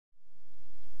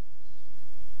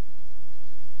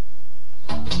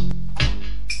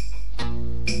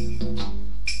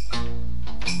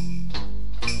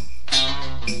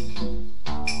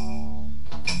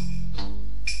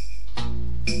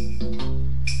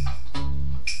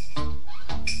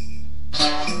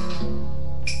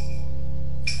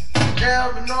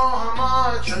Never know how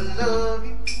much I love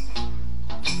you.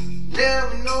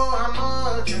 Never know how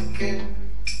much I care.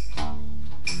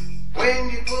 When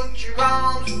you put your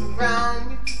arms around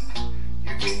me,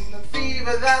 you give me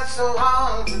fever that's so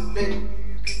hard to bear.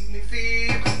 You give me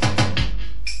fever.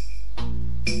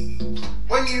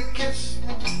 When you kiss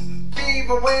me,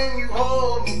 fever when you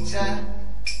hold me tight.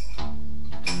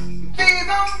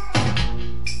 Fever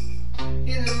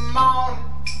in the morning,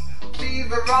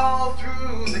 fever all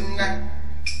through the night.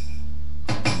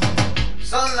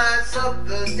 Sun lights up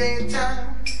the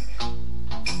daytime,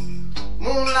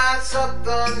 moon lights up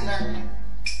the night.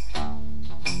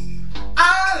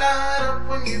 I light up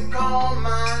when you call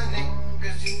my name,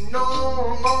 'cause you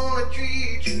know I'm gonna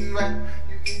treat you right.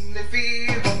 You give me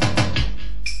fever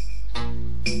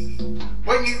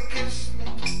when you kiss me,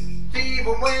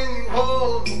 fever when you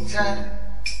hold me tight.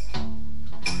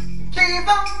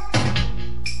 Fever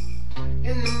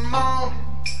in the morning,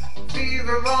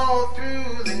 fever all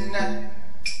through the night.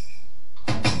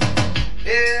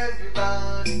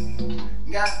 Everybody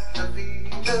got the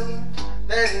fever,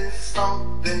 that is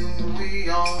something we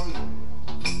all know.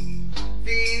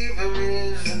 Fever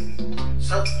isn't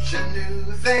such a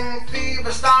new thing,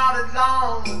 fever started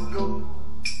long ago.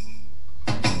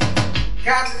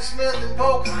 Captain Smith and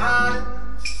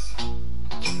Pocahontas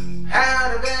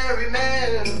had a very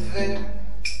mad affair.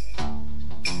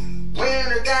 When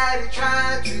her daddy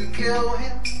tried to kill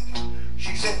him,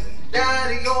 she said,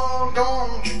 "Daddy, oh,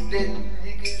 don't you dare,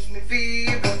 he gives me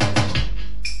fever."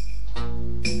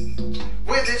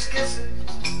 With his kisses,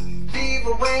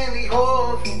 fever when he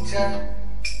holds me tight.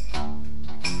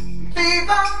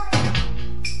 Fever,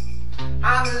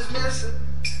 I'm his missus,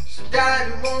 so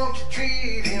Daddy, won't you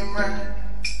treat him right?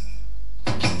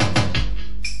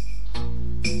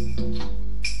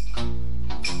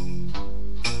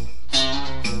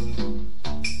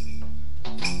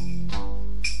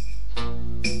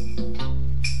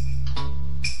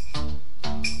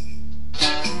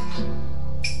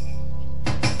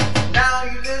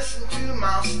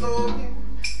 My story,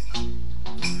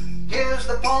 here's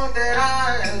the point that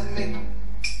I have made.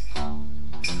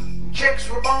 Chicks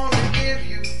were born to give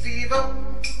you fever,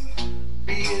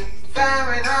 be it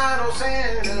Fahrenheit or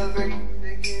centigrade,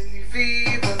 they give you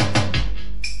fever.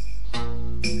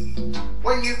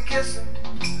 When you kiss them,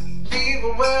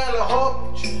 fever, well I hope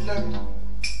that you learn.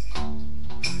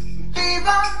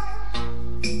 Fever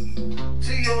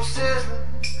to your sizzling,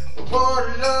 what a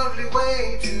lovely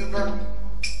way to burn.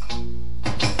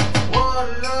 What a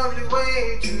lovely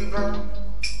way to burn.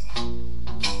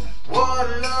 What a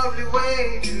lovely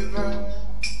way to burn.